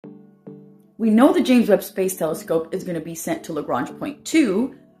We know the James Webb Space Telescope is going to be sent to Lagrange point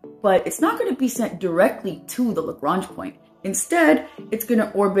 2, but it's not going to be sent directly to the Lagrange point. Instead, it's going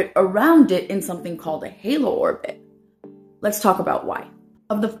to orbit around it in something called a halo orbit. Let's talk about why.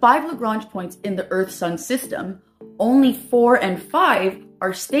 Of the 5 Lagrange points in the Earth-Sun system, only 4 and 5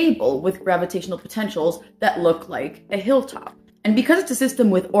 are stable with gravitational potentials that look like a hilltop. And because it's a system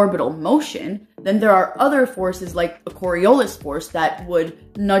with orbital motion, then there are other forces like the Coriolis force that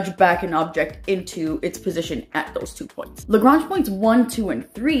would nudge back an object into its position at those 2 points. Lagrange points 1, 2,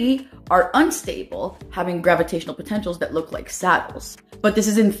 and 3 are unstable, having gravitational potentials that look like saddles. But this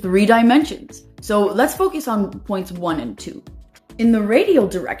is in 3 dimensions. So let's focus on points 1 and 2. In the radial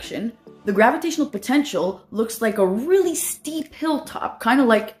direction, the gravitational potential looks like a really steep hilltop, kind of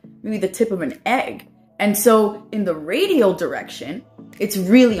like maybe the tip of an egg. And so in the radial direction, it's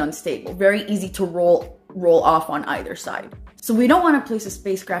really unstable, very easy to roll off on either side. So we don't want to place a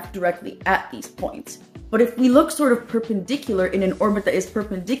spacecraft directly at these points. But if we look sort of perpendicular in an orbit that is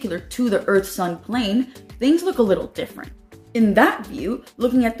perpendicular to the Earth-Sun plane, things look a little different. In that view,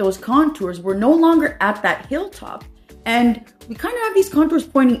 looking at those contours, we're no longer at that hilltop. And we kind of have these contours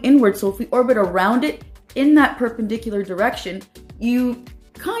pointing inward. So if we orbit around it in that perpendicular direction, you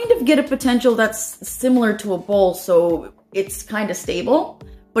kind of get a potential that's similar to a bowl, so it's kind of stable,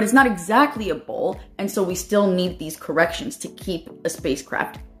 but it's not exactly a bowl, and so we still need these corrections to keep a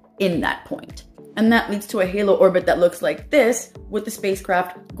spacecraft in that point. And that leads to a halo orbit that looks like this, with the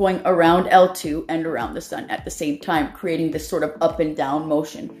spacecraft going around L2 and around the sun at the same time, creating this sort of up and down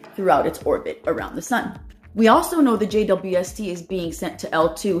motion throughout its orbit around the sun. We also know the JWST is being sent to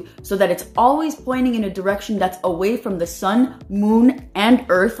L2 so that it's always pointing in a direction that's away from the sun, moon, and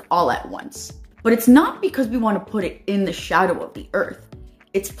Earth all at once. But it's not because we want to put it in the shadow of the Earth.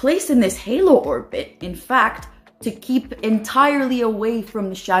 It's placed in this halo orbit, in fact, to keep entirely away from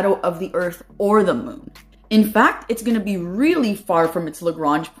the shadow of the Earth or the moon. In fact, it's going to be really far from its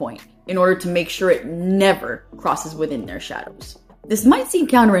Lagrange point in order to make sure it never crosses within their shadows. This might seem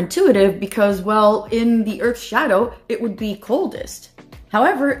counterintuitive because, well, in the Earth's shadow, it would be coldest.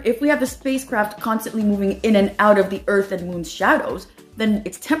 However, if we have the spacecraft constantly moving in and out of the Earth and Moon's shadows, then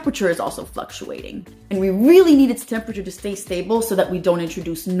its temperature is also fluctuating. And we really need its temperature to stay stable so that we don't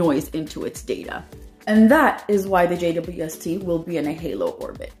introduce noise into its data. And that is why the JWST will be in a halo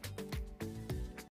orbit.